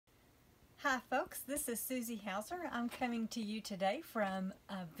Hi folks, this is Susie Hauser. I'm coming to you today from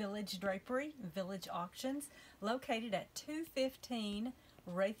Village Drapery, Village Auctions, located at 215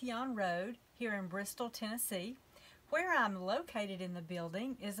 Raytheon Road here in Bristol, Tennessee. Where I'm located in the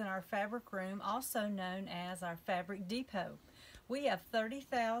building is in our fabric room, also known as our fabric depot. We have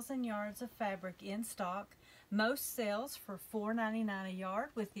 30,000 yards of fabric in stock. Most sells for $4.99 a yard,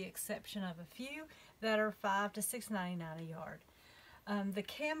 with the exception of a few that are $5 to $6.99 a yard. The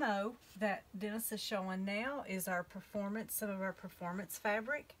camo that Dennis is showing now is our performance, some of our performance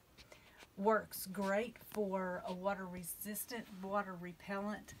fabric. Works great for a water resistant, water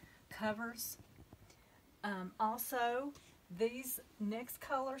repellent covers. Also, these next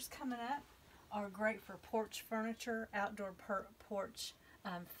colors coming up are great for porch furniture, outdoor porch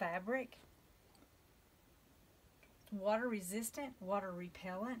fabric. Water resistant, water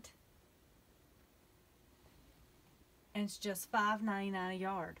repellent. And it's just $5.99 a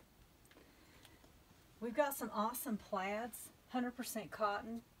yard. We've got some awesome plaids, 100%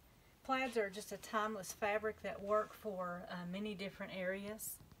 cotton. Plaids are just a timeless fabric that work for many different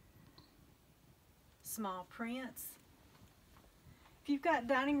areas. Small prints. If you've got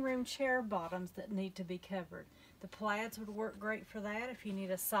dining room chair bottoms that need to be covered, the plaids would work great for that if you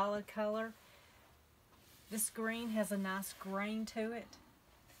need a solid color. This green has a nice grain to it.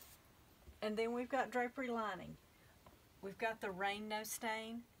 And then we've got drapery lining. We've got the rain no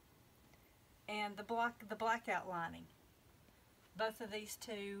stain and the blackout lining. Both of these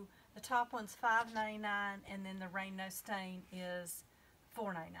two, the top one's $5.99 and then the rain no stain is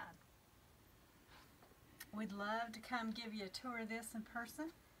 $4.99. We'd love to come give you a tour of this in person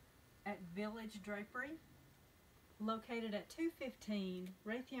at Village Drapery, located at 215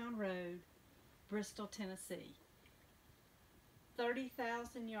 Raytheon Road, Bristol, Tennessee.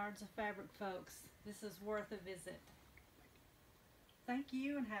 30,000 yards of fabric, folks. This is worth a visit. Thank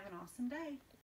you and have an awesome day.